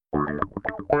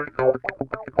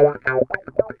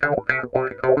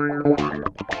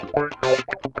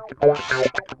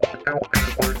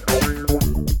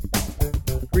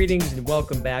Greetings and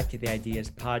welcome back to the Ideas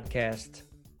Podcast.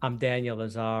 I'm Daniel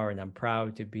Lazar, and I'm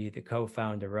proud to be the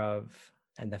co-founder of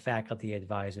and the faculty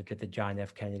advisor to the John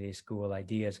F. Kennedy School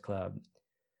Ideas Club.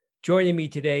 Joining me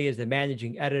today is the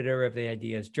managing editor of the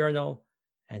Ideas Journal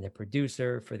and the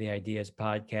producer for the Ideas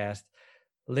Podcast,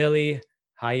 Lily.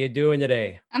 How you doing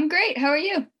today? I'm great. How are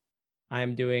you?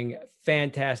 I'm doing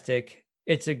fantastic.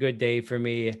 It's a good day for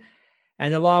me.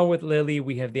 And along with Lily,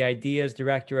 we have the Ideas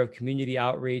Director of Community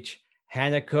Outreach,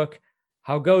 Hannah Cook.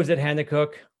 How goes it, Hannah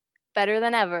Cook? Better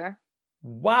than ever.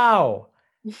 Wow.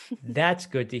 That's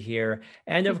good to hear.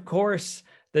 And of course,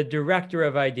 the Director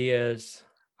of Ideas,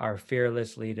 our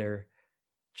fearless leader,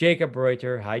 Jacob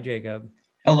Reuter. Hi, Jacob.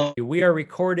 Hello. We are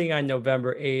recording on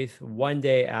November 8th, one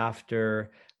day after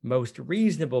most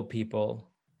reasonable people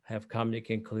have come to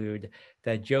conclude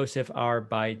that Joseph R.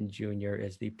 Biden Jr.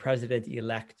 is the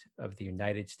president-elect of the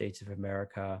United States of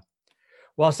America.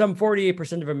 While some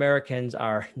 48% of Americans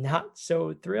are not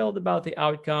so thrilled about the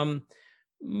outcome,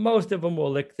 most of them will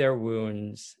lick their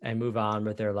wounds and move on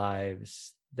with their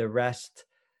lives. The rest,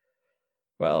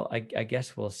 well, I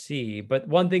guess we'll see. But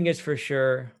one thing is for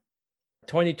sure,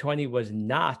 2020 was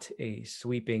not a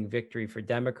sweeping victory for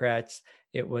Democrats.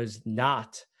 It was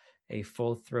not a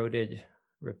full-throated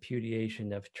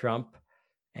repudiation of Trump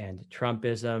and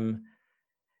Trumpism.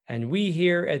 And we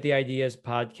here at the Ideas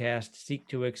Podcast seek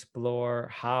to explore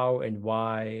how and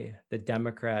why the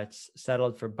Democrats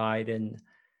settled for Biden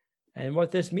and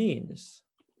what this means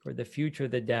for the future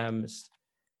of the Dems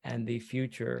and the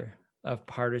future of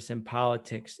partisan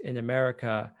politics in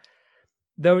America.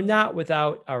 Though not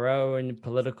without our own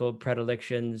political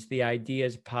predilections, the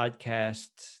Ideas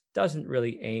Podcast doesn't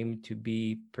really aim to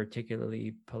be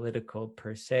particularly political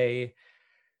per se.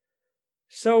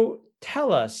 So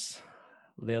tell us,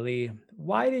 Lily,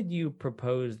 why did you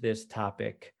propose this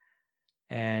topic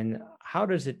and how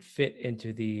does it fit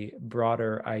into the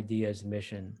broader Ideas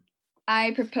mission?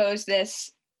 I propose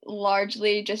this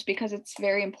largely just because it's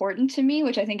very important to me,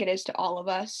 which I think it is to all of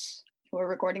us who are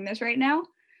recording this right now.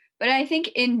 But I think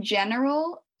in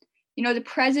general, the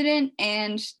president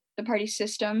and the party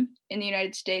system in the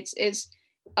United States is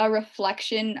a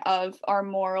reflection of our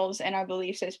morals and our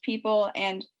beliefs as people,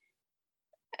 and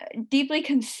deeply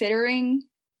considering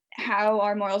how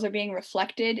our morals are being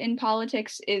reflected in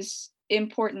politics is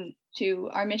important to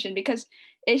our mission because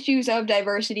issues of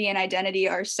diversity and identity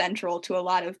are central to a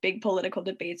lot of big political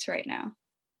debates right now.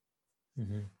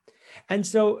 Mm-hmm. And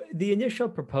so the initial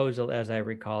proposal, as I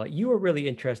recall it, you were really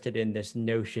interested in this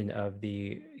notion of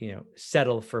the,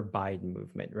 settle for Biden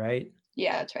movement, right?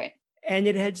 Yeah, that's right. And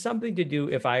it had something to do,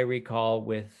 if I recall,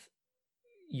 with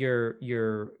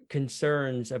your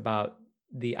concerns about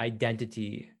the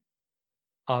identity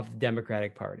of the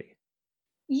Democratic Party.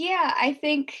 Yeah, I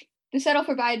think the Settle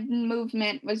for Biden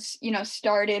movement was,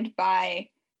 started by,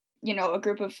 a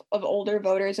group of older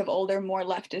voters, of older, more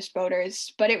leftist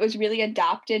voters, but it was really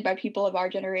adopted by people of our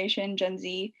generation, Gen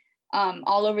Z,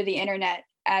 all over the internet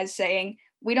as saying,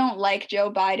 we don't like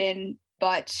Joe Biden,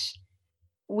 but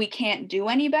we can't do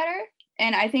any better.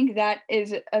 And I think that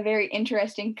is a very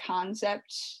interesting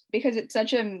concept because it's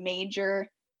such a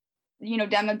major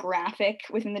demographic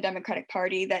within the Democratic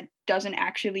Party that doesn't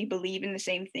actually believe in the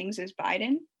same things as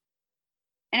Biden.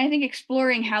 And I think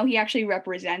exploring how he actually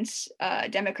represents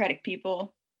Democratic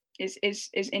people is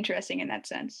interesting in that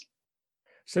sense.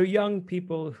 So young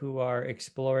people who are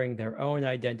exploring their own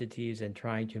identities and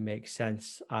trying to make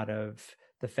sense out of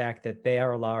the fact that they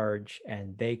are large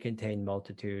and they contain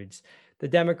multitudes. The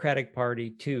Democratic Party,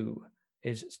 too,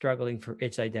 is struggling for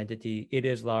its identity. It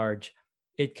is large.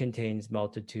 It contains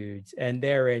multitudes. And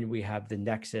therein we have the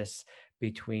nexus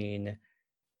between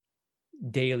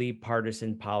daily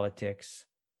partisan politics,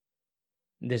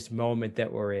 this moment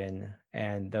that we're in,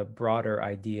 and the broader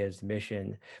Ideas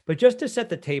mission. But just to set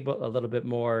the table a little bit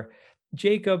more,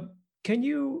 Jacob, can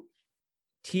you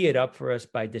tee it up for us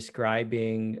by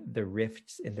describing the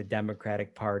rifts in the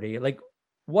Democratic Party? Like,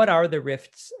 what are the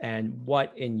rifts and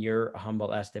what, in your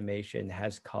humble estimation,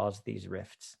 has caused these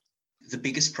rifts? The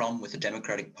biggest problem with the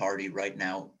Democratic Party right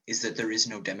now is that there is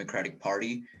no Democratic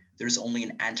Party. There's only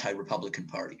an anti-Republican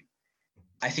Party.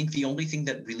 I think the only thing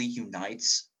that really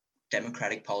unites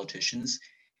Democratic politicians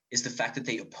is the fact that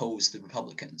they oppose the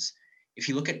Republicans. If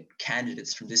you look at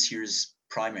candidates from this year's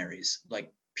primaries,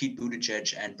 like Pete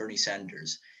Buttigieg and Bernie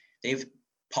Sanders, they have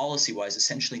policy-wise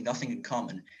essentially nothing in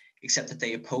common except that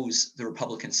they oppose the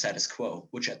Republican status quo,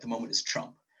 which at the moment is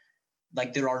Trump.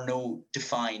 Like, there are no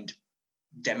defined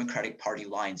Democratic Party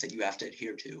lines that you have to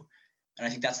adhere to. And I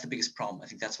think that's the biggest problem. I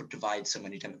think that's what divides so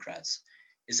many Democrats,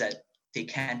 is that they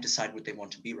can't decide what they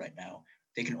want to be right now.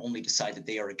 They can only decide that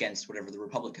they are against whatever the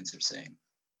Republicans are saying.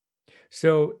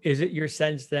 So is it your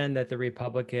sense then that the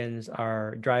Republicans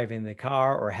are driving the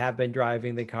car or have been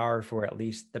driving the car for at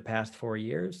least the past 4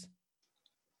 years?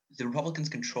 The Republicans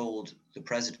controlled the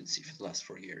presidency for the last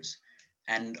 4 years.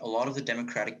 And a lot of the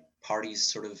Democratic Party's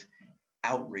sort of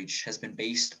outreach has been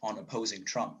based on opposing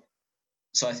Trump.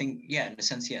 So I think, yeah, in a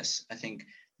sense, yes. I think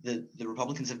the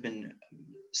Republicans have been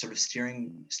sort of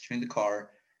steering the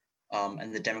car,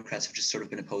 and the Democrats have just sort of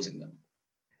been opposing them.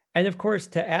 And of course,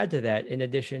 to add to that, in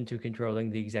addition to controlling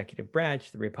the executive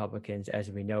branch, the Republicans, as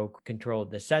we know, control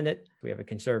the Senate. We have a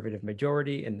conservative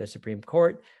majority in the Supreme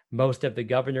Court. Most of the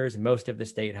governors, most of the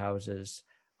state houses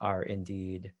are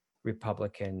indeed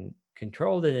Republican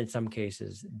controlled and in some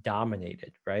cases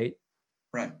dominated, right?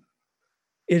 Right.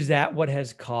 Is that what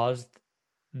has caused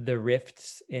the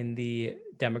rifts in the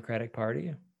Democratic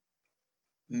Party?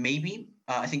 Maybe.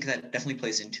 I think that definitely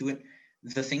plays into it.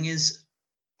 The thing is,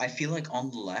 I feel like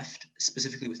on the left,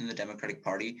 specifically within the Democratic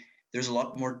Party, there's a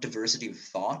lot more diversity of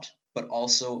thought, but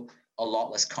also a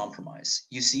lot less compromise.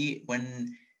 You see,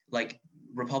 when like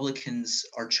Republicans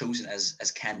are chosen as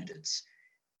candidates,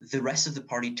 the rest of the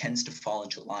party tends to fall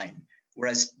into line,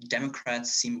 whereas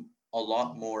Democrats seem a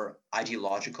lot more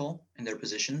ideological in their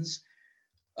positions.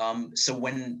 So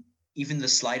when even the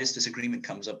slightest disagreement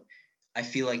comes up, I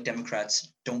feel like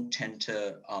Democrats don't tend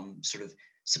to sort of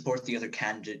support the other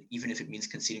candidate, even if it means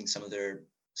conceding some of their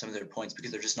points,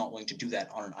 because they're just not willing to do that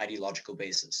on an ideological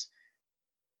basis.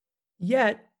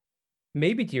 Yet,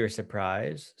 maybe to your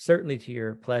surprise, certainly to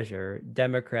your pleasure,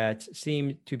 Democrats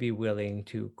seem to be willing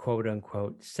to quote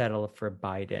unquote settle for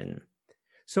Biden.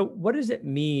 So, what does it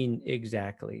mean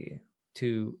exactly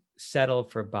to settle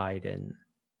for Biden?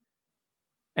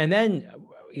 And then,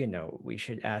 we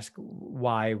should ask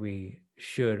why we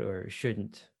should or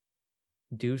shouldn't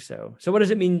do so. So, what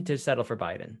does it mean to settle for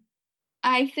Biden?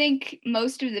 I think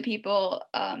most of the people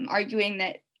arguing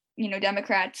that,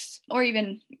 Democrats or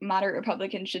even moderate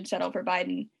Republicans should settle for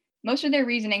Biden, most of their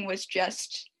reasoning was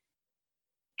just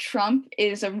Trump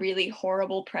is a really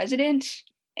horrible president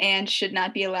and should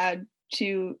not be allowed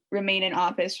to remain in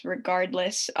office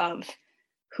regardless of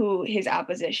who his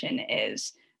opposition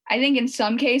is. I think in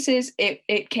some cases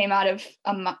it came out of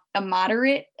a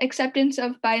moderate acceptance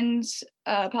of Biden's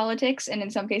politics, and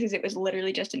in some cases it was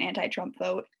literally just an anti-Trump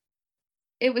vote.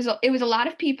 It was a lot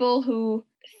of people who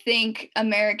think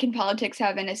American politics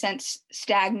have, in a sense,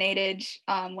 stagnated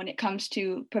when it comes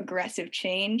to progressive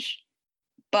change,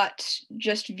 but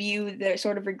just view the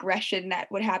sort of regression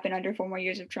that would happen under 4 more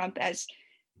years of Trump as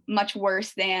much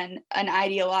worse than an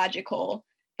ideological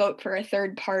vote for a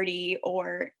third party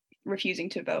or refusing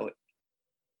to vote.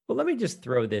 Well, let me just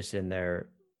throw this in there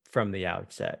from the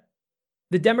outset.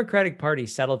 The Democratic Party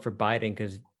settled for Biden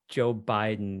because Joe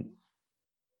Biden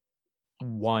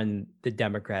won the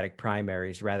Democratic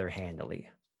primaries rather handily.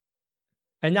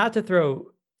 And not to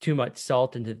throw too much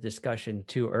salt into the discussion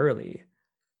too early,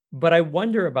 but I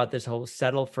wonder about this whole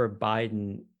settle for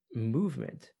Biden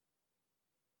movement.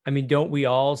 I mean, don't we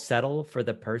all settle for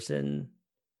the person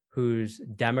who's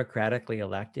democratically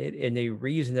elected in a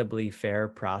reasonably fair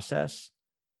process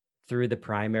through the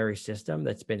primary system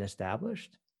that's been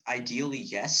established? Ideally,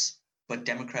 yes, but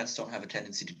Democrats don't have a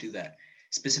tendency to do that.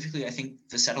 Specifically, I think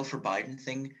the settle for Biden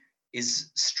thing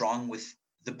is strong with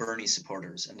the Bernie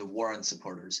supporters and the Warren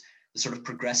supporters, the sort of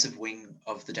progressive wing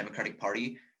of the Democratic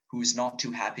Party who is not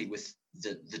too happy with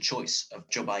the choice of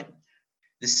Joe Biden.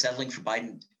 This settling for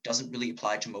Biden doesn't really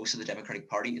apply to most of the Democratic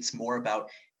Party. It's more about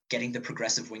getting the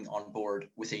progressive wing on board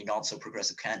with a not so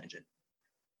progressive candidate.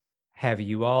 Have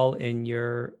you all in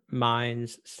your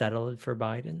minds settled for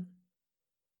Biden?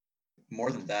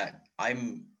 More than that,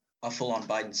 I'm a full-on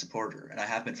Biden supporter, and I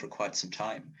have been for quite some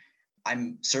time.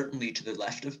 I'm certainly to the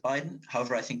left of Biden.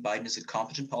 However, I think Biden is a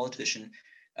competent politician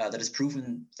that has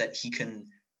proven that he can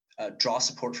draw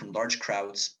support from large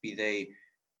crowds, be they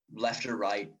left or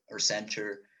right or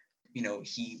center.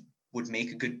 He would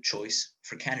make a good choice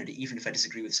for candidate, even if I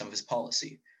disagree with some of his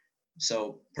policy.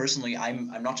 So personally,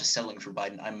 I'm not just settling for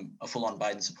Biden. I'm a full-on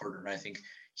Biden supporter, and I think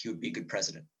he would be a good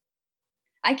president.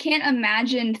 I can't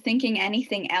imagine thinking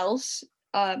anything else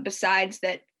besides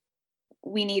that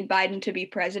we need Biden to be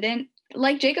president.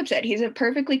 Like Jacob said, he's a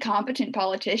perfectly competent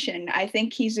politician. I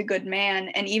think he's a good man.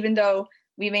 And even though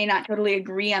we may not totally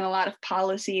agree on a lot of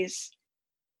policies,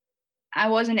 I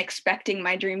wasn't expecting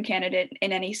my dream candidate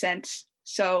in any sense.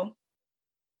 So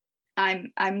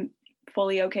I'm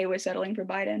fully okay with settling for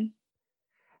Biden.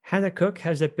 Hannah Cook,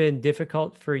 has it been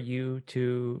difficult for you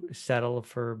to settle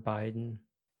for Biden?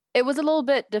 It was a little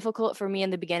bit difficult for me in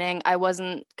the beginning. I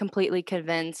wasn't completely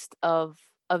convinced of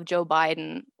Joe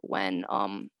Biden when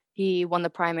he won the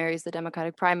primaries, the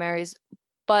Democratic primaries.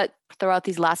 But throughout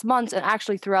these last months, and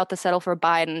actually throughout the Settle for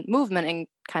Biden movement and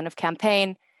kind of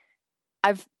campaign,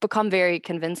 I've become very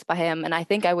convinced by him. And I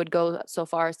think I would go so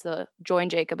far as to join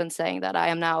Jacob in saying that I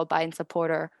am now a Biden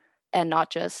supporter and not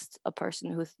just a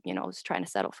person who, is trying to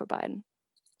settle for Biden.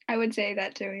 I would say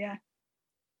that too, yeah.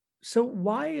 So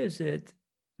why is it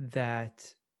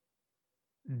that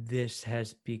this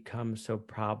has become so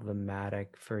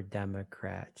problematic for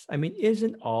Democrats? I mean,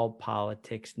 isn't all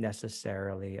politics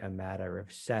necessarily a matter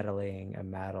of settling, a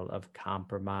matter of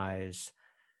compromise?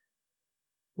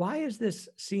 Why has this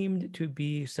seemed to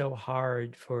be so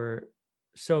hard for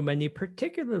so many,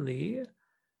 particularly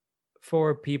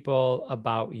for people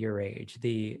about your age,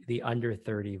 the under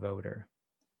 30 voter?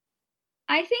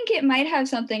 I think it might have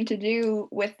something to do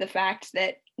with the fact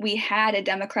that we had a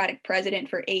Democratic president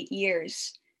for 8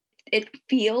 years. It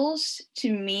feels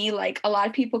to me like a lot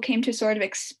of people came to sort of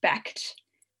expect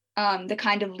the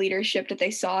kind of leadership that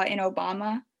they saw in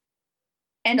Obama.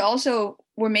 And also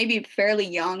were maybe fairly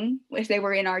young if they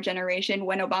were in our generation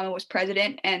when Obama was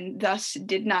president, and thus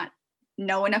did not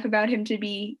know enough about him to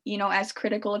be, as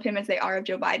critical of him as they are of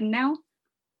Joe Biden now.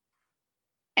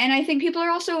 And I think people are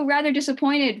also rather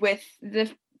disappointed with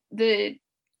the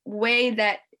way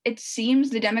that it seems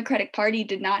the Democratic Party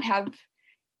did not have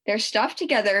their stuff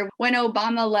together when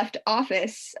Obama left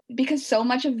office, because so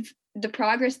much of the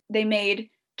progress they made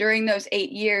during those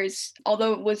 8 years,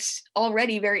 although it was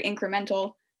already very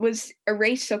incremental, was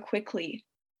erased so quickly.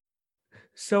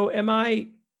 So am I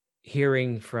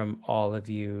hearing from all of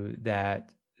you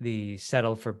that the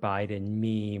Settle for Biden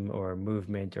meme or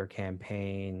movement or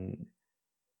campaign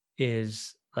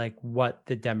is like what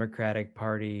the Democratic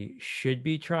Party should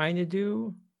be trying to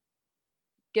do?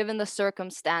 Given the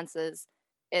circumstances,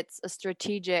 it's a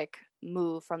strategic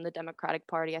move from the Democratic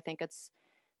Party. I think it's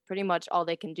pretty much all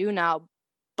they can do now.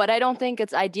 But I don't think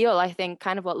it's ideal. I think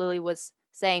kind of what Lily was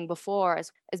saying before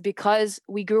is because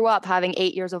we grew up having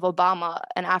 8 years of Obama,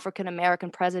 an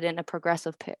African-American president, a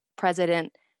progressive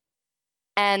president,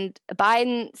 and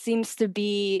Biden seems to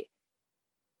be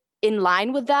in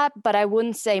line with that, but I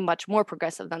wouldn't say much more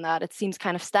progressive than that. It seems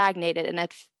kind of stagnated.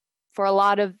 And for a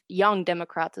lot of young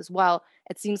Democrats as well,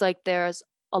 it seems like there's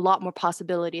a lot more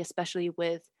possibility, especially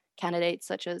with candidates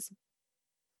such as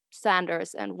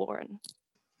Sanders and Warren.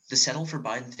 The Settle for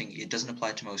Biden thing, it doesn't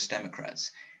apply to most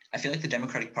Democrats. I feel like the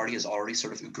Democratic Party has already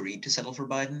sort of agreed to settle for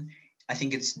Biden. I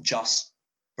think it's just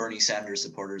Bernie Sanders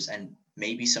supporters and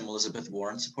maybe some Elizabeth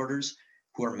Warren supporters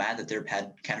who are mad that their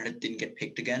candidate didn't get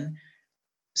picked again.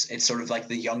 It's sort of like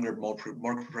the younger, more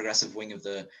progressive wing of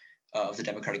the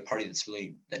Democratic Party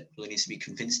that really needs to be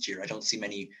convinced here. I don't see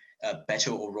many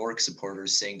Beto O'Rourke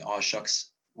supporters saying, "Oh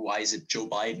shucks, why is it Joe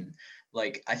Biden?"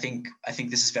 Like I think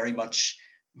this is very much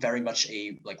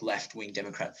a like left-wing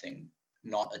Democrat thing,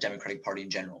 not a Democratic Party in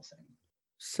general thing.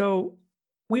 So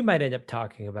we might end up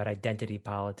talking about identity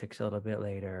politics a little bit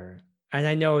later. And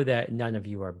I know that none of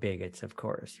you are bigots, of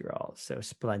course. You're all so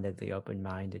splendidly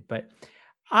open-minded. But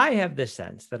I have the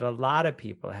sense that a lot of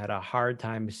people had a hard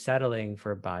time settling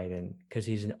for Biden because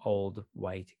he's an old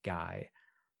white guy.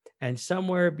 And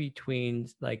somewhere between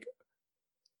like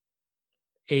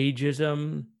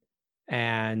ageism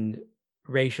and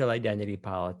racial identity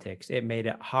politics, it made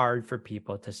it hard for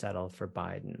people to settle for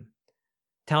Biden.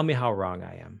 Tell me how wrong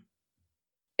I am.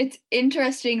 It's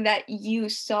interesting that you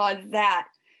saw that.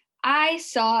 I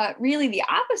saw really the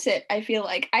opposite, I feel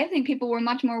like. I think people were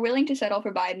much more willing to settle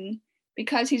for Biden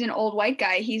because he's an old white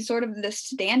guy. He's sort of the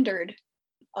standard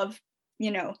of,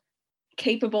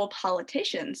 capable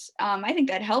politicians. I think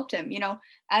that helped him,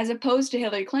 as opposed to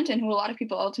Hillary Clinton, who a lot of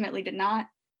people ultimately did not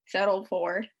settle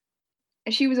for.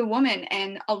 She was a woman,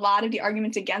 and a lot of the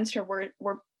arguments against her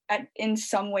were in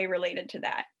some way related to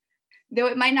that. Though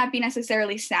it might not be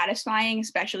necessarily satisfying,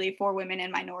 especially for women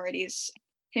and minorities,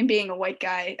 him being a white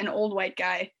guy, an old white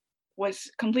guy,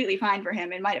 was completely fine for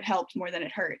him. It might have helped more than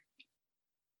it hurt.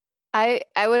 I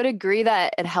would agree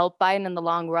that it helped Biden in the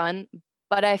long run,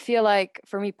 but I feel like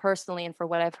for me personally and for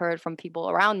what I've heard from people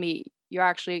around me, you're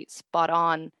actually spot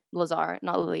on, Lazar,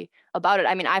 not Lily, about it.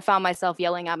 I mean, I found myself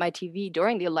yelling at my TV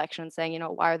during the election saying,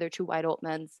 why are there two white old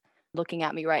men looking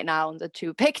at me right now and the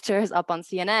two pictures up on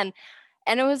CNN?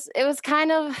 And it was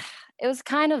kind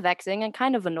of vexing and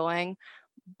kind of annoying,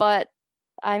 but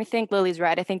I think Lily's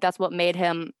right. I think that's what made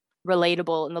him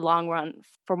relatable in the long run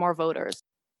for more voters.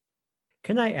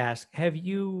 Can I ask, have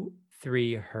you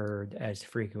three heard as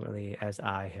frequently as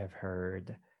I have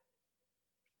heard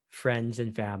friends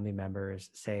and family members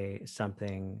say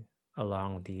something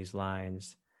along these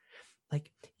lines? like,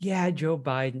 yeah, Joe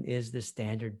Biden is the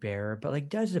standard bearer, but like,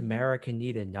 does America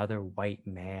need another white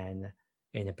man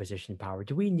in a position of power?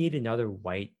 Do we need another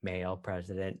white male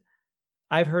president?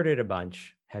 I've heard it a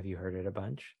bunch. Have you heard it a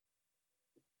bunch?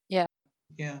 Yeah.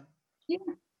 Yeah. Yeah.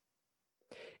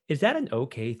 Is that an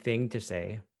okay thing to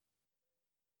say?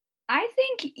 I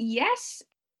think yes.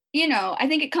 I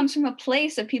think it comes from a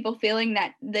place of people feeling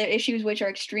that the issues which are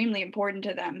extremely important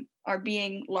to them are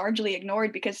being largely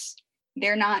ignored because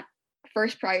they're not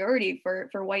first priority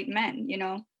for white men.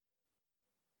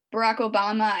 Barack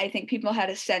Obama, I think people had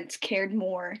a sense cared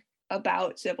more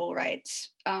about civil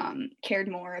rights, cared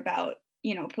more about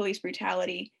police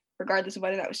brutality, regardless of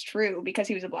whether that was true, because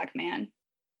he was a Black man.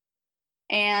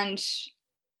 And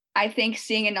I think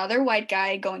seeing another white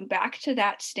guy going back to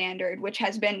that standard, which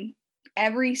has been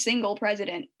every single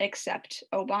president except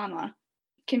Obama,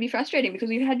 can be frustrating because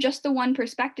we've had just the one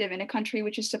perspective in a country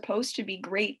which is supposed to be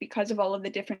great because of all of the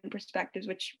different perspectives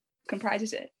which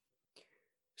comprises it.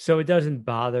 So it doesn't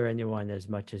bother anyone as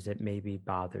much as it maybe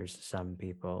bothers some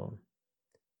people,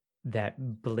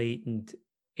 that blatant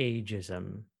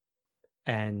ageism.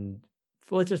 And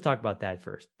let's just talk about that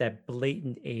first. That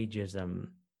blatant ageism,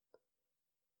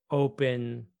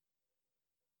 open,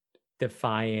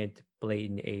 defiant,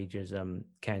 blatant ageism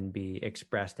can be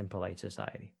expressed in polite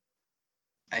society.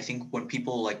 I think when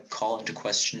people like call into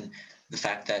question the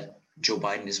fact that Joe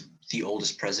Biden is the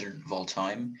oldest president of all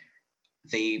time,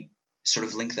 they sort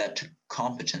of link that to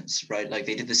competence, right? Like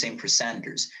they did the same for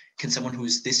Sanders. Can someone who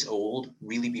is this old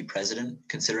really be president,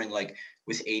 considering like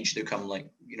with age there come like,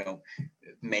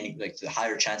 many, like the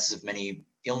higher chances of many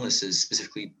illnesses,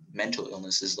 specifically mental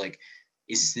illnesses, like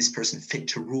is this person fit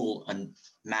to rule a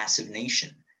massive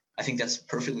nation? I think that's a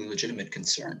perfectly legitimate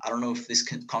concern. I don't know if this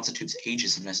constitutes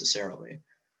ageism necessarily.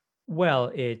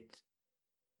 Well, it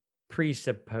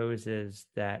presupposes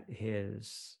that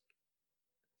his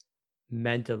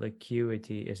mental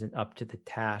acuity isn't up to the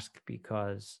task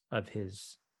because of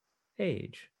his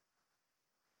age.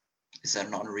 Is that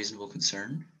not a reasonable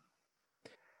concern?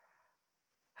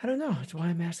 I don't know. That's why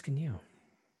I'm asking you.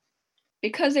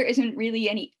 Because there isn't really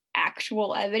any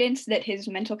actual evidence that his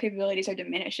mental capabilities are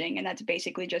diminishing, and that's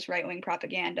basically just right-wing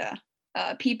propaganda.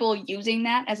 People using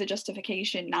that as a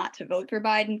justification not to vote for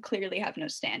Biden clearly have no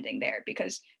standing there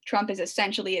because Trump is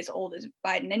essentially as old as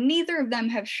Biden, and neither of them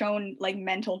have shown like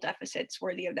mental deficits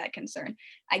worthy of that concern.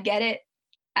 I get it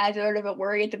as sort of a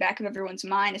worry at the back of everyone's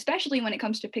mind, especially when it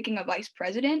comes to picking a vice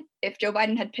president. If Joe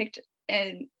Biden had picked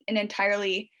an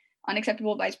entirely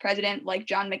unacceptable vice president like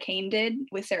John McCain did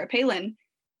with Sarah Palin,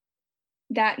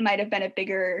 that might have been a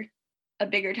bigger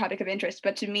topic of interest.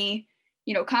 But to me,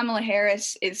 Kamala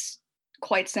Harris is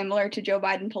quite similar to Joe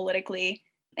Biden politically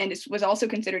and was also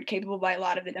considered capable by a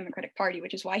lot of the Democratic Party,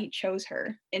 which is why he chose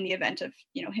her in the event of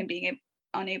him being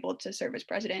unable to serve as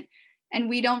president. And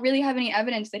we don't really have any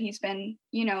evidence that he's been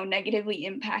negatively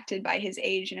impacted by his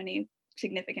age in any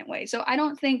significant way. So I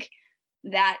don't think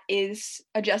that is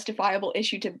a justifiable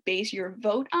issue to base your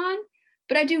vote on.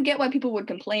 But I do get why people would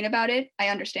complain about it. I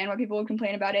understand why people would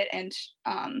complain about it, and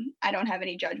I don't have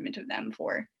any judgment of them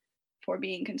for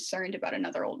being concerned about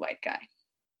another old white guy.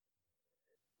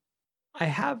 I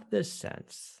have this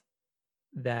sense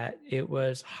that it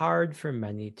was hard for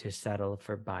many to settle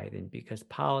for Biden because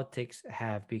politics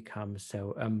have become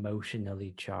so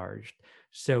emotionally charged,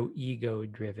 so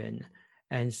ego-driven,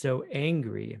 and so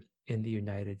angry in the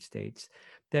United States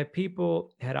that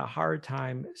people had a hard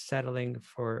time settling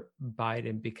for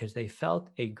Biden because they felt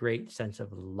a great sense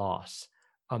of loss,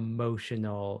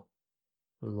 emotional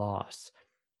loss,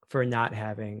 for not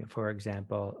having, for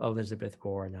example, Elizabeth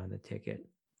Warren on the ticket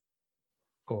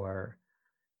or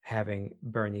having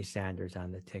Bernie Sanders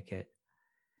on the ticket.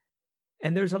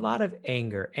 And there's a lot of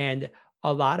anger, and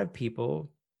a lot of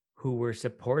people who were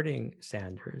supporting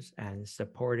Sanders and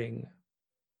supporting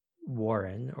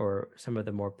Warren or some of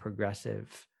the more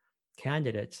progressive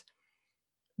candidates,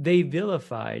 they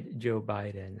vilified Joe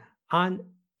Biden on,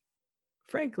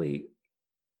 frankly,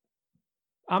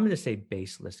 I'm going to say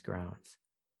baseless grounds.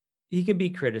 He can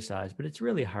be criticized, but it's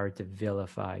really hard to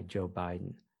vilify Joe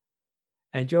Biden.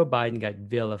 And Joe Biden got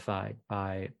vilified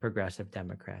by progressive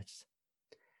Democrats.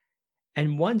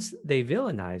 And once they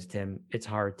villainized him, it's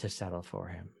hard to settle for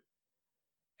him.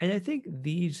 And I think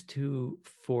these two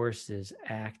forces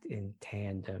act in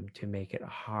tandem to make it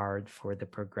hard for the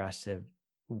progressive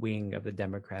wing of the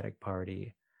Democratic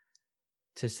Party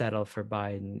to settle for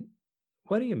Biden.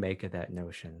 What do you make of that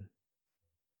notion?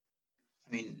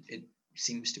 I mean, it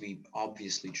seems to be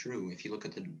obviously true. If you look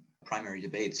at the primary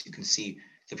debates, you can see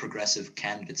the progressive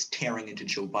candidates tearing into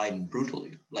Joe Biden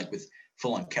brutally, like with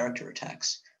full-on character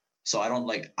attacks. So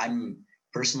I'm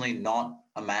personally not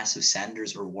a massive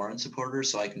Sanders or Warren supporter,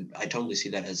 so I totally see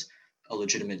that as a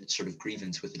legitimate sort of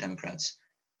grievance with the Democrats.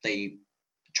 They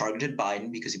targeted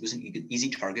Biden because he was an easy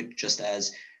target, just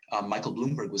as Michael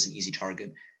Bloomberg was an easy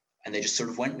target, and they just sort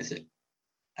of went with it.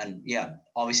 And yeah,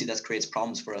 obviously that creates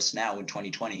problems for us now in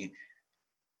 2020.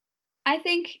 I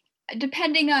think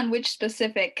depending on which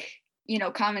specific,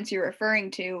 comments you're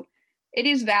referring to, it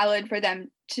is valid for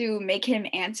them to make him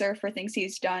answer for things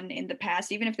he's done in the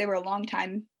past, even if they were a long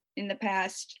time in the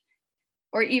past,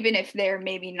 or even if they're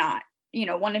maybe not,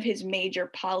 one of his major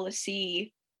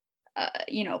policy,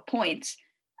 points.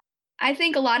 I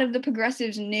think a lot of the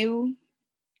progressives knew,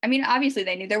 obviously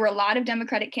they knew there were a lot of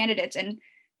Democratic candidates, and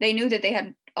they knew that they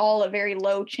had all a very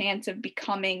low chance of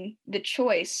becoming the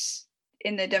choice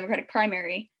in the Democratic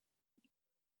primary.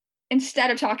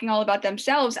 Instead of talking all about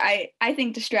themselves, I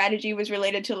think the strategy was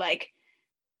related to like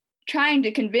trying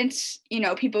to convince,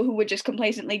 people who would just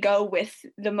complacently go with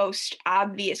the most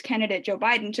obvious candidate, Joe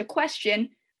Biden, to question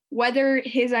whether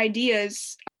his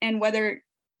ideas and whether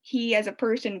he as a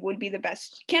person would be the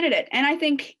best candidate. And I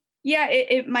think, yeah,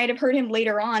 it might have hurt him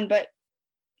later on, but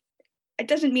it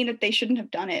doesn't mean that they shouldn't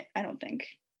have done it, I don't think.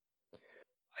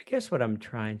 I guess what I'm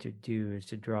trying to do is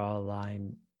to draw a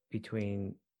line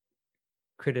between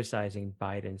criticizing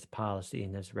Biden's policy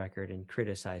and his record and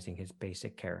criticizing his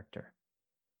basic character.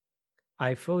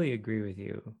 I fully agree with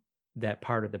you that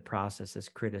part of the process is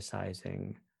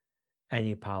criticizing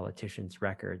any politician's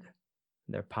record,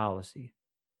 their policy,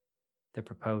 their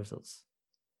proposals.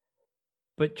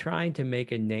 But trying to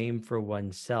make a name for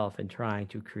oneself and trying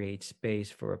to create space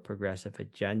for a progressive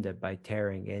agenda by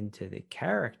tearing into the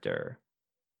character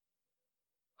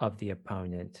of the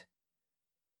opponent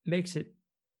makes it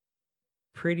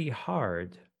pretty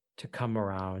hard to come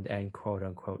around and quote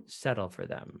unquote settle for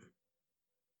them.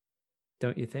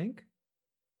 Don't you think?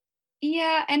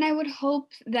 Yeah, and I would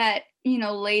hope that,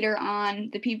 later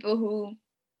on, the people who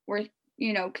were,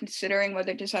 considering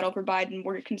whether to settle for Biden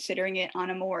were considering it on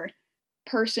a more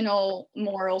personal,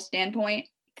 moral standpoint,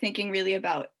 thinking really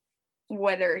about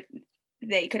whether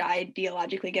they could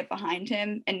ideologically get behind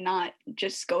him and not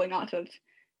just going off of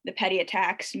the petty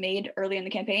attacks made early in the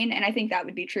campaign. And I think that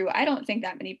would be true. I don't think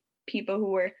that many people who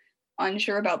were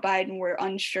unsure about Biden were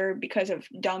unsure because of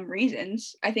dumb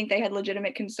reasons. I think they had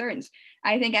legitimate concerns.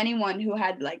 I think anyone who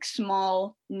had like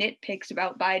small nitpicks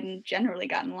about Biden generally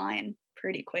got in line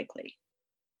pretty quickly.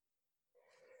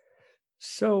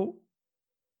 So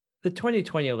the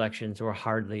 2020 elections were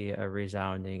hardly a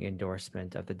resounding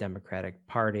endorsement of the Democratic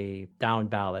Party, down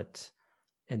ballot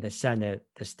in the Senate,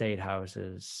 the state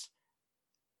houses.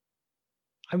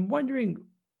 I'm wondering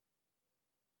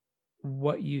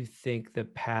what you think the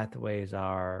pathways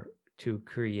are to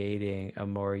creating a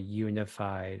more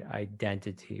unified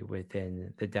identity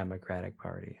within the Democratic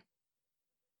Party.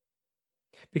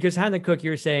 Because Hannah Cook,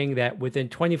 you're saying that within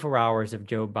 24 hours of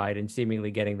Joe Biden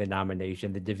seemingly getting the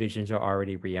nomination, the divisions are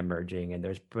already reemerging, and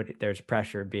there's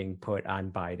pressure being put on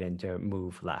Biden to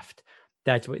move left.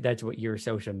 That's what your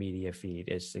social media feed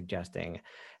is suggesting.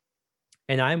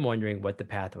 And I'm wondering what the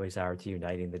pathways are to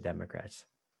uniting the Democrats.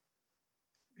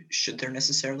 Should there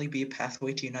necessarily be a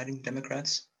pathway to uniting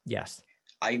Democrats? Yes.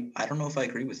 I don't know if I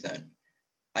agree with that.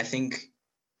 I think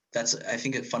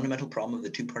a fundamental problem of the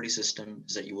two-party system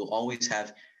is that you will always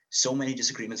have so many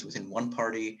disagreements within one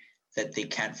party that they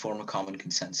can't form a common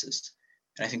consensus.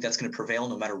 And I think that's going to prevail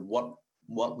no matter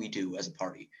what we do as a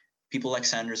party. People like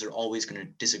Sanders are always going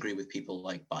to disagree with people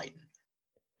like Biden.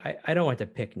 I don't want to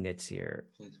pick nits here,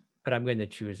 but I'm going to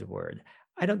choose a word.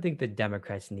 I don't think the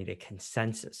Democrats need a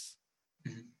consensus.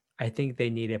 Mm-hmm. I think they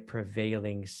need a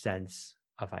prevailing sense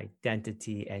of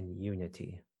identity and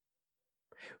unity,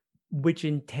 which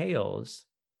entails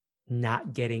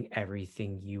not getting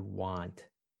everything you want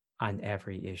on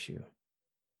every issue,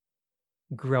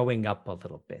 growing up a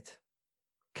little bit,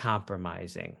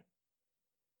 compromising.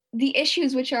 The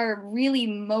issues which are really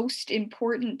most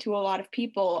important to a lot of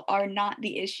people are not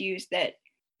the issues that,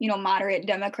 moderate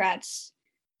Democrats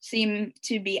seem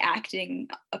to be acting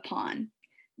upon.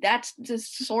 That's the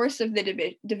source of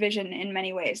the division in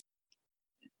many ways.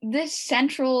 This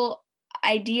central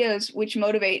ideas which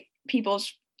motivate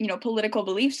people's, political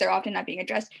beliefs are often not being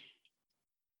addressed.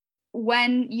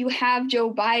 When you have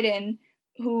Joe Biden,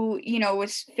 who,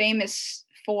 was famous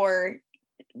for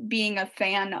being a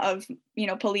fan of,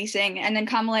 policing, and then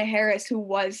Kamala Harris, they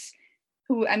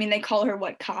call her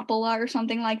Coppola or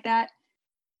something like that.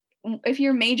 If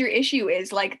your major issue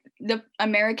is like the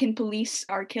American police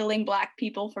are killing Black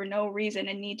people for no reason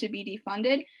and need to be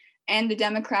defunded, and the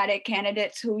Democratic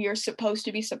candidates who you're supposed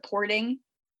to be supporting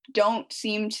don't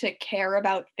seem to care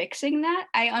about fixing that.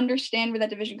 I understand where that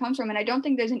division comes from, and I don't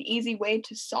think there's an easy way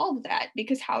to solve that,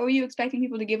 because how are you expecting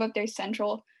people to give up their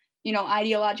central,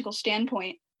 ideological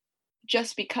standpoint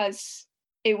just because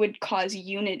it would cause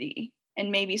unity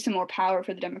and maybe some more power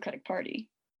for the Democratic Party?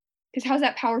 Because how's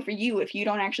that power for you if you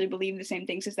don't actually believe the same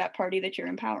things as that party that you're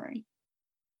empowering?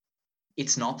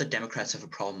 It's not that Democrats have a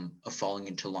problem of falling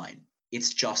into line.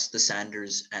 It's just the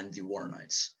Sanders and the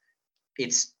Warrenites.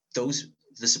 It's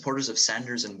the supporters of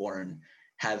Sanders and Warren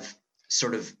have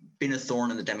sort of been a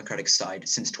thorn on the Democratic side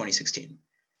since 2016.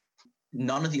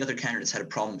 None of the other candidates had a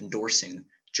problem endorsing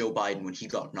Joe Biden when he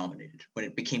got nominated. When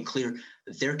it became clear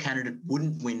that their candidate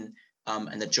wouldn't win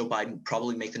and that Joe Biden would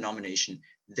probably make the nomination,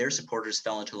 their supporters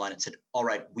fell into line and said, all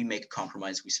right, we make a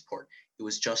compromise, we support. It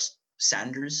was just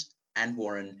Sanders and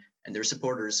Warren and their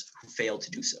supporters who failed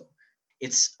to do so.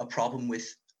 It's a problem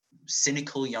with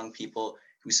cynical young people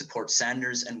who support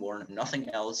Sanders and Warren, nothing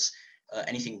else.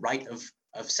 Anything right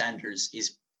of Sanders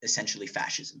is essentially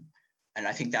fascism. And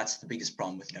I think that's the biggest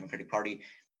problem with the Democratic Party.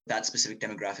 That specific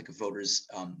demographic of voters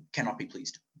cannot be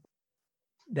pleased.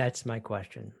 That's my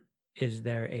question. Is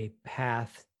there a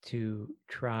path to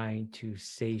trying to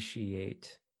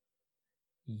satiate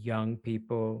young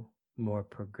people, more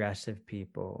progressive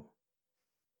people,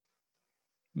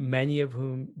 many of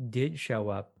whom did show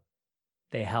up?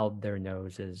 They held their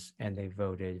noses and they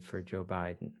voted for Joe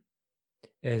Biden.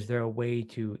 Is there a way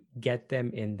to get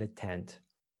them in the tent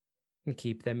and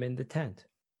keep them in the tent?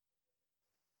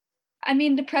 I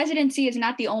mean, the presidency is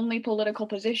not the only political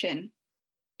position.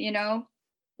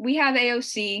 We have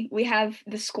AOC, we have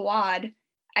the squad.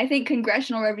 I think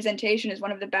congressional representation is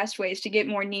one of the best ways to get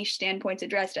more niche standpoints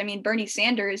addressed. I mean, Bernie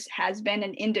Sanders has been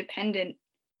an independent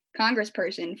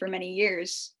congressperson for many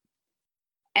years.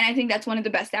 And I think that's one of the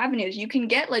best avenues. You can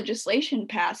get legislation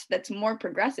passed that's more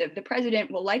progressive. The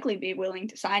president will likely be willing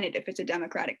to sign it if it's a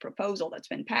Democratic proposal that's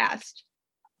been passed.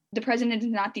 The president is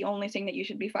not the only thing that you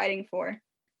should be fighting for.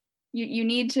 You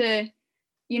need to,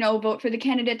 vote for the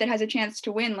candidate that has a chance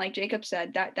to win, like Jacob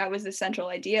said. That was the central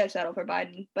idea of Settle for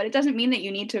Biden. But it doesn't mean that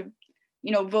you need to,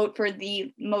 vote for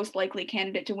the most likely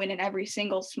candidate to win in every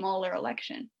single smaller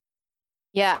election.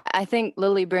 Yeah, I think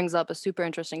Lily brings up a super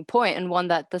interesting point, and one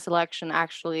that this election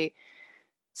actually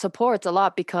supports a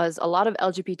lot, because a lot of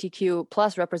LGBTQ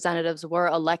plus representatives were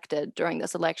elected during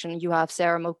this election. You have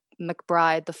Sarah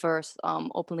McBride, the first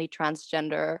openly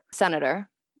transgender senator,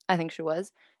 I think she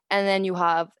was. And then you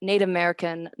have Native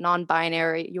American,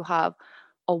 non-binary. You have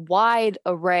a wide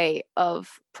array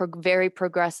of very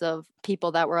progressive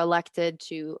people that were elected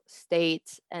to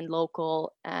state and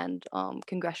local and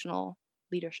congressional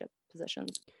leadership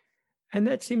positions. And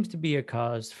that seems to be a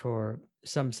cause for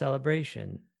some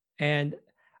celebration. And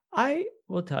I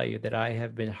will tell you that I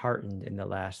have been heartened in the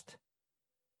last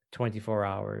 24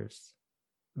 hours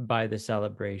by the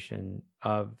celebration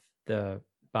of the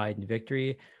Biden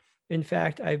victory. In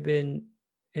fact, I've been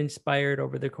inspired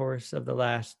over the course of the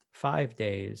last 5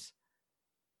 days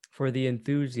for the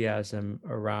enthusiasm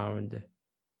around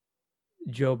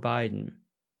Joe Biden.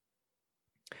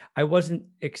 I wasn't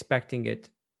expecting it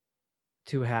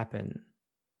to happen.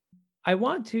 I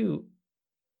want to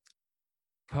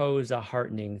pose a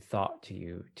heartening thought to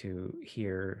you to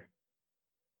hear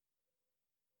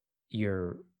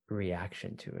your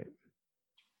reaction to it.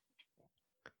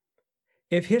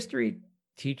 If history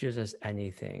teaches us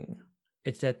anything,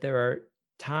 it's that there are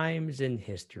times in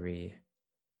history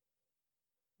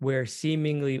where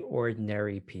seemingly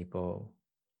ordinary people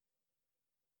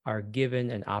are given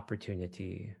an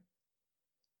opportunity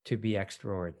to be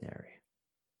extraordinary.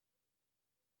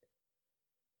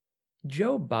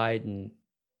 Joe Biden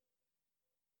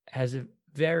has a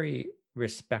very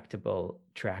respectable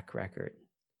track record.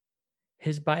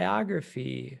 His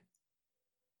biography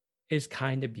is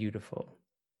kind of beautiful.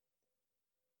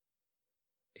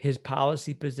 His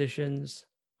policy positions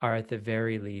are at the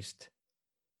very least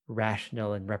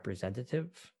rational and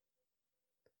representative.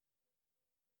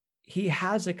 He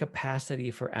has a capacity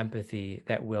for empathy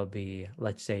that will be,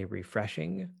 let's say,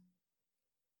 refreshing.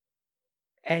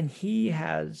 And he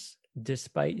has,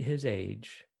 despite his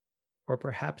age, or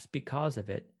perhaps because of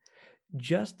it,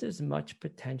 just as much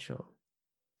potential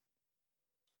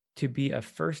to be a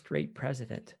first-rate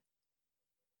president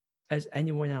as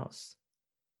anyone else.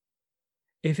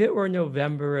 If it were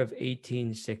November of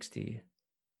 1860,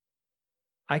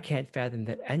 I can't fathom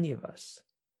that any of us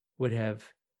would have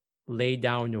laid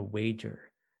down a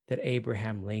wager that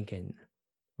Abraham Lincoln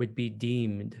would be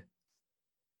deemed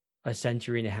a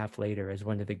century and a half later as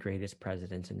one of the greatest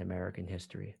presidents in American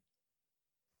history,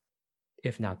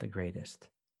 if not the greatest.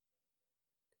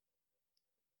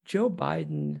 Joe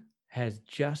Biden has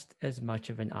just as much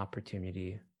of an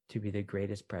opportunity to be the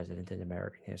greatest president in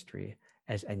American history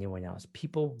as anyone else.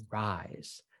 People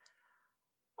rise.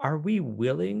 Are we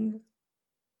willing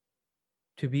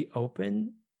to be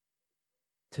open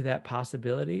to that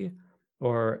possibility,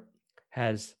 or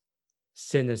has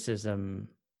cynicism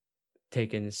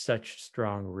taken such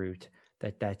strong root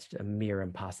that that's a mere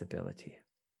impossibility?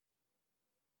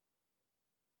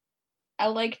 I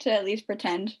like to at least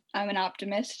pretend I'm an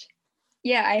optimist.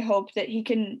 Yeah, I hope that he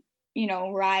can,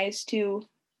 rise to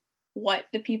what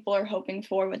the people are hoping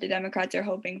for, what the Democrats are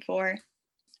hoping for.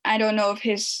 I don't know if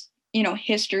his,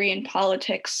 history and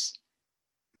politics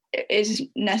is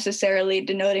necessarily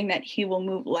denoting that he will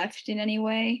move left in any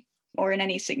way or in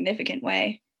any significant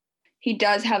way. He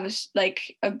does have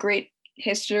a great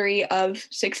history of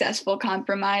successful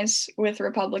compromise with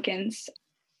Republicans.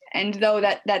 And though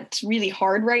that's really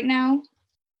hard right now,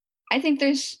 I think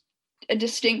there's a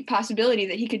distinct possibility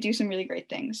that he could do some really great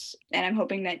things. And I'm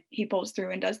hoping that he pulls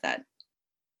through and does that.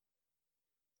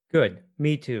 Good.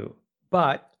 Me too.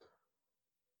 But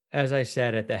as I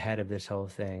said at the head of this whole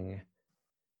thing,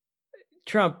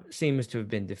 Trump seems to have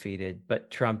been defeated,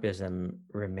 but Trumpism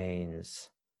remains.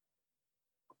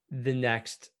 The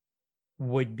next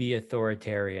would-be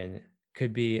authoritarian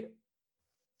could be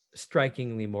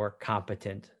strikingly more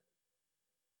competent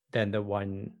than the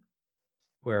one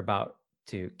we're about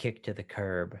to kick to the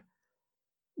curb.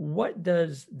 What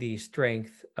does the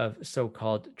strength of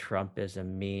so-called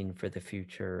Trumpism mean for the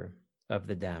future of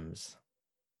the Dems?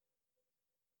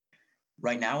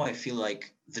 Right now, I feel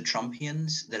like the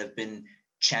Trumpians that have been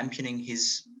championing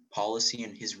his policy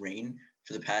and his reign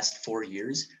for the past 4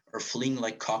 years are fleeing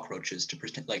like cockroaches to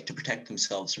protect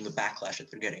themselves from the backlash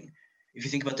that they're getting. If you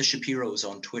think about the Shapiros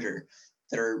on Twitter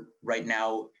that are right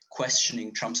now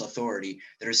questioning Trump's authority,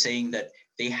 that are saying that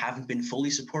they haven't been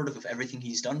fully supportive of everything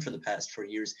he's done for the past 4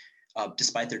 years,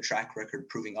 despite their track record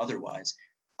proving otherwise.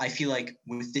 I feel like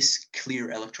with this clear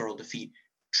electoral defeat,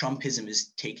 Trumpism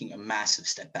is taking a massive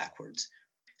step backwards.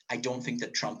 I don't think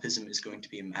that Trumpism is going to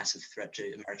be a massive threat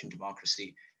to American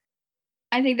democracy.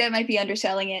 I think that might be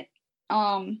underselling it.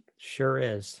 Sure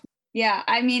is. Yeah,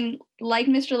 I mean, like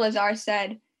Mr. Lazar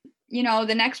said,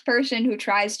 the next person who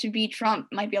tries to beat Trump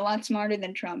might be a lot smarter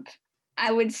than Trump.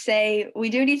 I would say we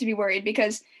do need to be worried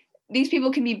because these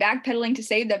people can be backpedaling to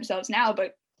save themselves now,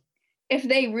 but if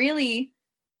they really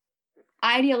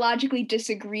ideologically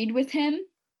disagreed with him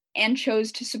and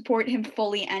chose to support him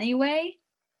fully anyway,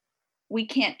 we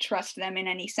can't trust them in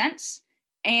any sense.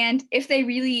 And if they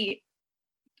really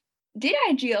did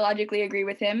ideologically agree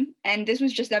with him, and this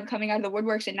was just them coming out of the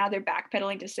woodworks and now they're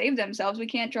backpedaling to save themselves, we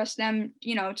can't trust them,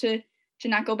 to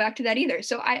not go back to that either.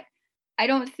 So I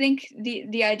don't think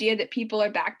the idea that people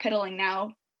are backpedaling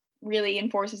now really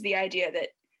enforces the idea that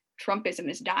Trumpism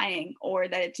is dying or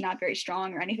that it's not very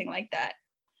strong or anything like that.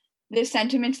 The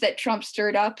sentiments that Trump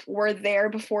stirred up were there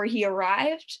before he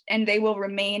arrived, and they will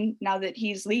remain now that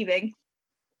he's leaving.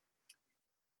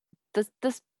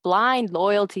 This blind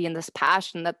loyalty and this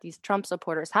passion that these Trump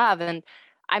supporters have, and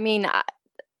I mean,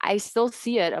 I still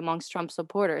see it amongst Trump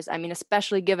supporters. I mean,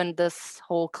 especially given this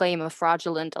whole claim of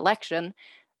fraudulent election,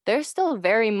 they're still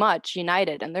very much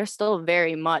united, and they're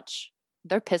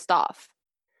pissed off.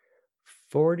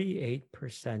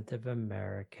 48% of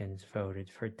Americans voted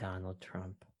for Donald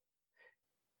Trump.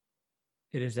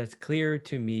 It is as clear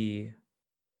to me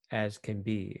as can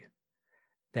be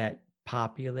that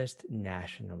populist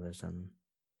nationalism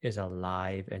is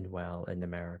alive and well in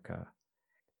America.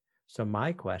 So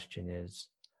my question is,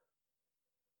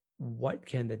 what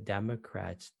can the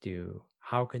Democrats do?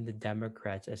 How can the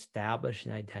Democrats establish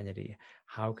an identity?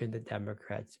 How can the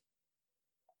Democrats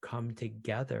come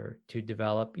together to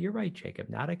develop, you're right, Jacob,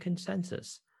 not a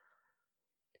consensus,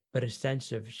 but a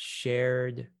sense of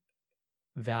shared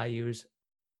values,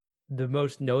 the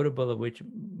most notable of which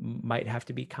might have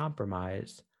to be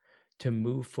compromised to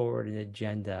move forward an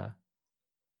agenda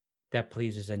that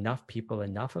pleases enough people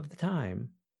enough of the time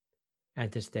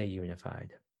and to stay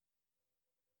unified?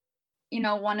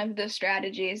 One of the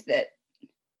strategies that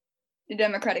the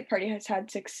Democratic Party has had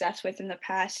success with in the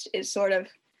past is sort of,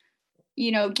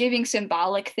 giving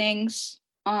symbolic things.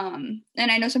 And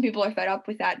I know some people are fed up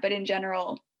with that, but in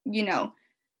general,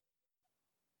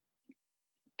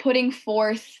 putting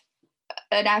forth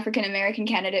an African-American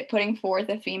candidate, putting forth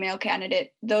a female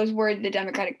candidate, those were the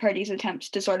Democratic Party's attempts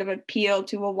to sort of appeal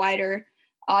to a wider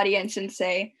audience and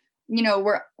say,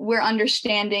 we're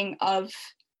understanding of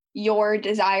your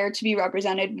desire to be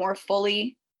represented more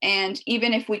fully. And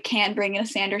even if we can't bring in a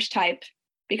Sanders type,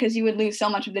 because you would lose so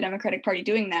much of the Democratic Party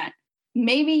doing that,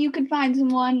 maybe you could find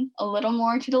someone a little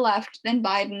more to the left than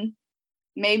Biden.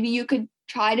 Maybe you could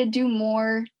try to do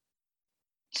more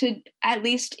to at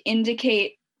least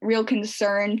indicate real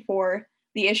concern for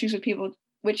the issues with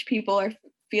which people are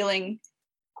feeling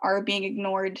are being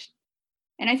ignored.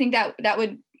 And I think that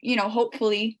would,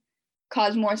 hopefully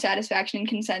cause more satisfaction and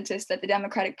consensus that the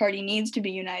Democratic Party needs to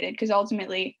be united, because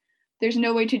ultimately there's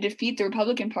no way to defeat the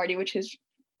Republican Party, which is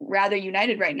rather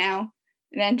united right now,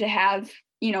 than to have,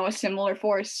 a similar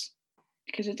force,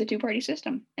 because it's a two-party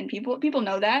system and people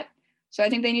know that. So I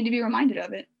think they need to be reminded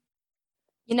of it.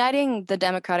 Uniting the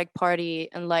Democratic Party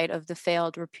in light of the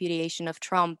failed repudiation of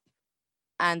Trump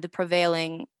and the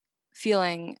prevailing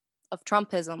feeling of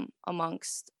Trumpism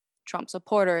amongst Trump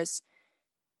supporters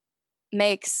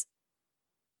makes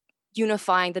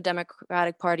unifying the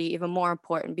Democratic Party even more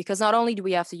important, because not only do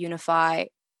we have to unify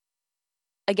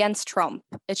against Trump,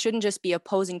 it shouldn't just be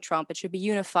opposing Trump, it should be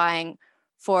unifying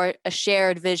for a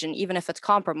shared vision, even if it's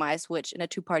compromised, which in a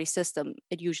two-party system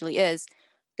it usually is.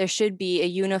 There should be a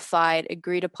unified,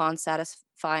 agreed upon,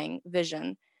 satisfying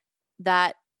vision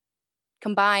that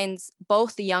combines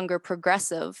both the younger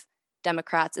progressive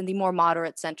Democrats and the more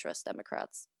moderate centrist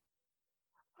Democrats.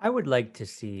 I would like to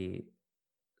see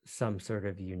some sort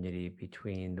of unity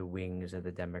between the wings of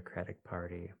the Democratic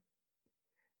Party.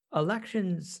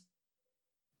 Elections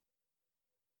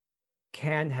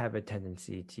can have a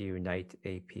tendency to unite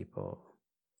a people,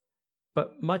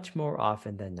 but much more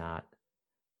often than not,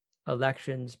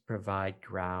 elections provide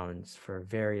grounds for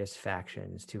various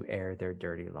factions to air their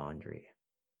dirty laundry.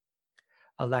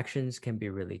 Elections can be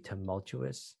really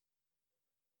tumultuous.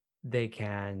 They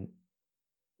can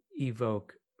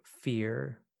evoke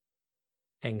fear,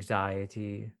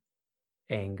 anxiety,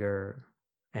 anger,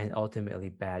 and ultimately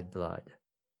bad blood.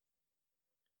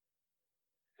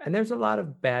 And there's a lot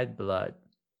of bad blood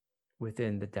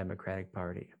within the Democratic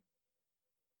Party.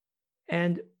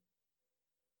 And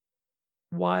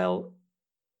while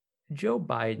Joe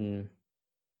Biden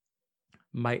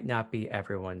might not be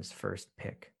everyone's first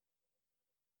pick,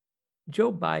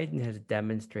 Joe Biden has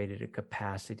demonstrated a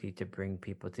capacity to bring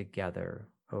people together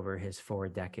over his 4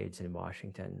 decades in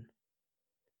Washington.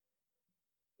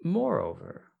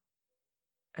 Moreover,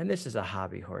 and this is a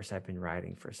hobby horse I've been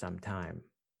riding for some time,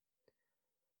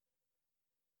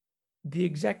 the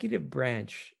executive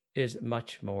branch is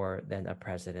much more than a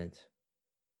president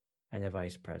and a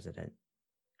vice president.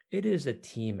 It is a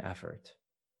team effort.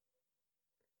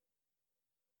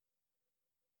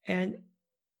 And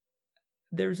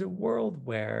there's a world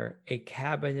where a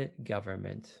cabinet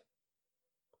government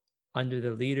under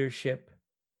the leadership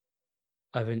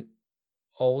of an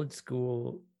old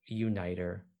school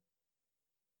uniter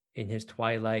in his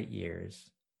twilight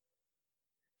years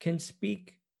can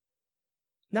speak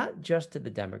not just to the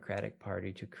Democratic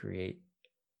Party to create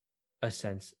a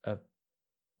sense of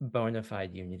bona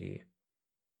fide unity,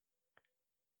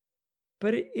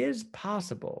 but it is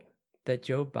possible that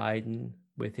Joe Biden,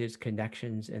 with his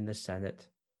connections in the Senate,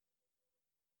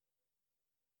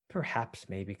 perhaps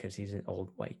maybe because he's an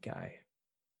old white guy,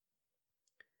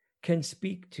 can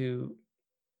speak to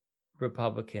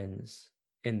Republicans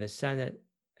in the Senate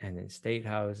and in state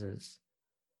houses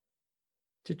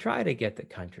to try to get the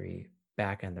country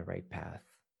back on the right path.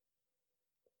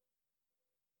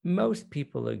 Most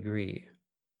people agree,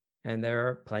 and there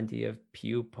are plenty of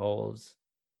Pew polls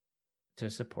to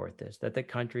support this, that the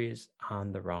country is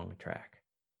on the wrong track.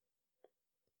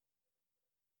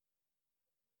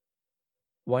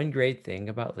 One great thing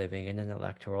about living in an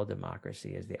electoral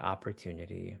democracy is the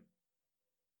opportunity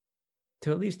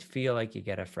to at least feel like you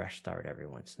get a fresh start every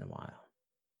once in a while.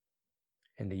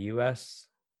 In the US,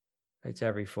 it's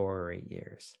every 4 or 8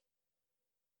 years.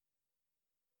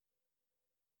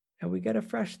 And we get a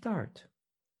fresh start.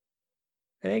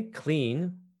 It ain't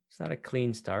clean. It's not a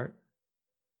clean start.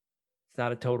 It's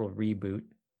not a total reboot.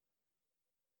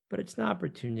 But it's an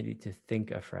opportunity to think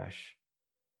afresh.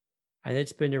 And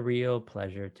it's been a real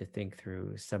pleasure to think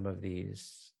through some of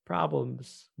these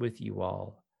problems with you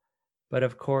all. But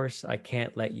of course, I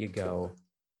can't let you go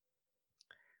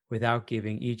without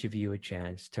giving each of you a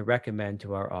chance to recommend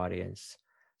to our audience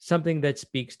something that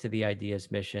speaks to the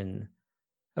Ideas mission.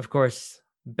 Of course,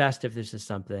 best if this is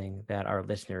something that our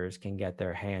listeners can get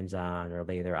their hands on or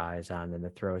lay their eyes on in the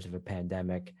throes of a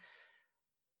pandemic.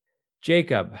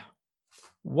 Jacob,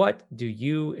 what do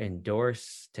you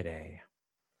endorse today?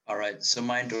 All right, so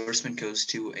my endorsement goes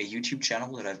to a YouTube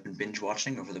channel that I've been binge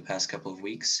watching over the past couple of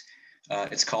weeks.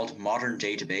 It's called Modern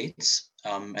Day Debates,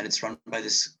 and it's run by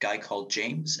this guy called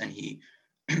James, and he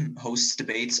hosts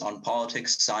debates on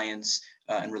politics, science,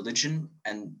 and religion,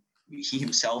 and he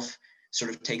himself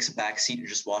sort of takes a backseat and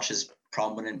just watches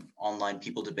prominent online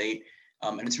people debate.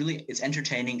 And it's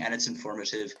entertaining and it's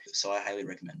informative, so I highly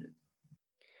recommend it.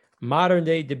 Modern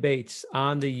Day Debates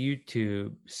on the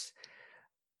YouTubes.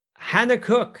 Hannah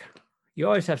Cook, you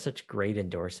always have such great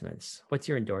endorsements. What's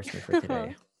your endorsement for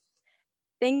today?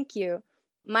 Thank you.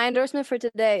 My endorsement for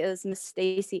today is Miss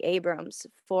Stacey Abrams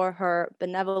for her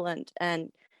benevolent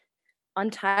and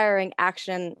untiring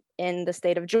action in the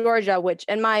state of Georgia, which,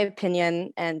 in my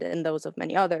opinion, and in those of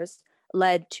many others,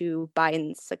 led to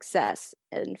Biden's success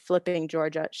in flipping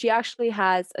Georgia. She actually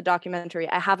has a documentary.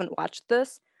 I haven't watched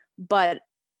this, but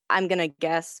I'm going to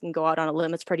guess and go out on a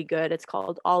limb. It's pretty good. It's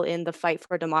called All In: The Fight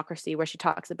for Democracy, where she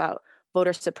talks about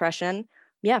voter suppression.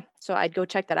 Yeah, so I'd go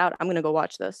check that out. I'm going to go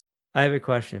watch this. I have a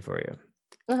question for you.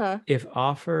 Uh-huh. If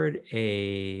offered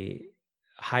a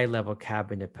high-level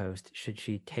cabinet post, should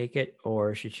she take it,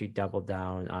 or should she double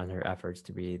down on her efforts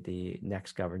to be the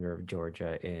next governor of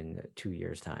Georgia in 2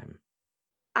 years' time?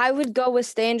 I would go with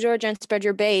stay in Georgia and spread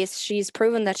your base. She's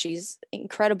proven that she's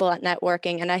incredible at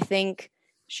networking, and I think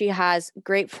she has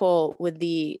great pull with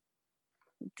the,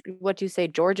 what do you say,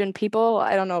 Georgian people?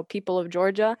 I don't know, people of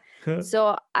Georgia.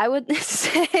 So I would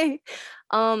say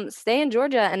stay in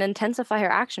Georgia and intensify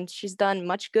her actions. She's done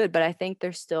much good, but I think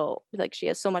there's still, like, she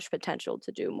has so much potential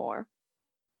to do more.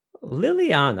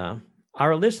 Liliana,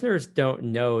 our listeners don't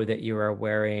know that you are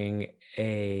wearing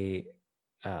a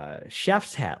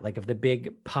chef's hat, like of the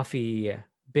big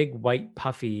white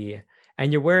puffy,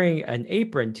 and you're wearing an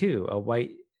apron too, a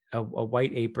white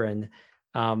apron.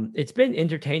 It's been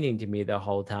entertaining to me the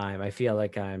whole time. I feel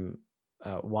like I'm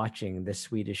watching the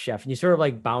Swedish Chef, and you sort of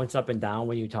like bounce up and down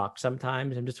when you talk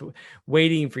sometimes. I'm just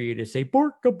waiting for you to say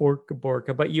Borka, Borka,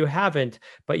 Borka, but you haven't,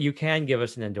 but you can give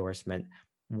us an endorsement.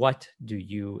 What do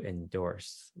you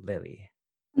endorse, Lily?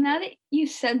 Now that you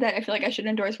said that, I feel like I should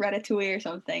endorse Ratatouille or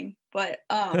something. But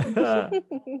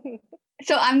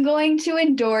so I'm going to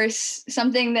endorse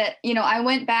something that, I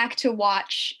went back to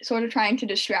watch, sort of trying to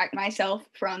distract myself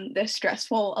from the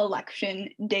stressful election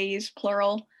days,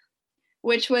 plural,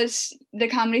 which was the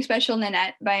comedy special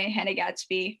Nanette by Hannah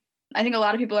Gadsby. I think a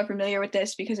lot of people are familiar with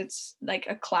this because it's like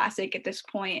a classic at this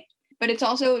point, but it's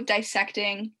also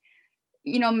dissecting,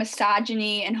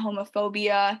 misogyny and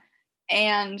homophobia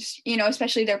and,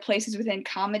 especially their places within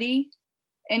comedy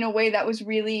in a way that was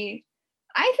really,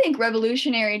 I think,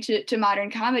 revolutionary to modern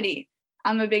comedy.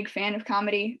 I'm a big fan of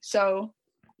comedy, so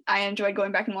I enjoyed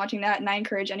going back and watching that, and I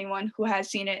encourage anyone who has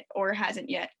seen it or hasn't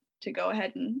yet to go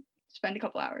ahead and spend a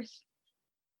couple hours.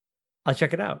 I'll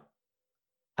check it out.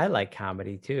 I like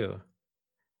comedy too,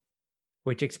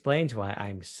 which explains why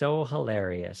I'm so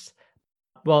hilarious.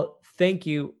 Well, thank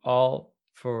you all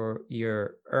for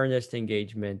your earnest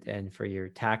engagement and for your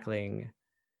tackling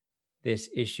this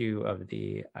issue of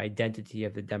the identity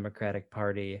of the Democratic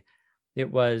Party.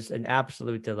 It was an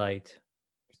absolute delight.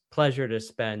 Pleasure to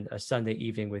spend a Sunday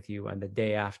evening with you on the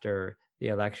day after the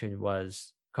election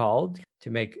was called to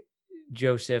make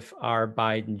Joseph R.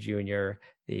 Biden Jr.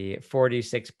 the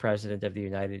 46th president of the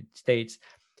United States.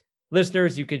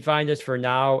 Listeners, you can find us for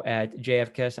now at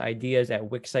jfkesideas at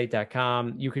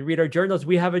wixsite.com. You can read our journals.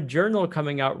 We have a journal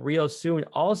coming out real soon,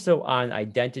 also on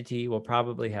identity. We'll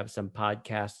probably have some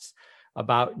podcasts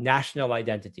about national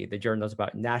identity. The journal is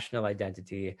about national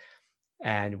identity,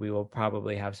 and we will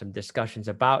probably have some discussions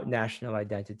about national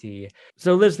identity.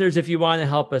 So listeners, if you want to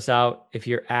help us out, if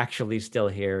you're actually still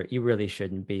here, you really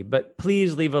shouldn't be, but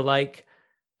please leave a like,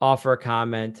 offer a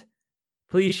comment,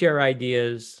 please share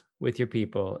ideas with your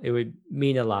people. It would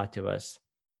mean a lot to us.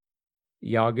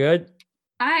 Y'all good?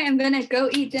 I am going to go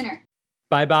eat dinner.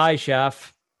 Bye-bye,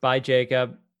 Chef. Bye,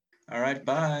 Jacob. All right,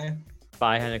 bye.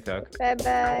 Bye, Hannah Cook.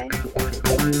 Bye-bye.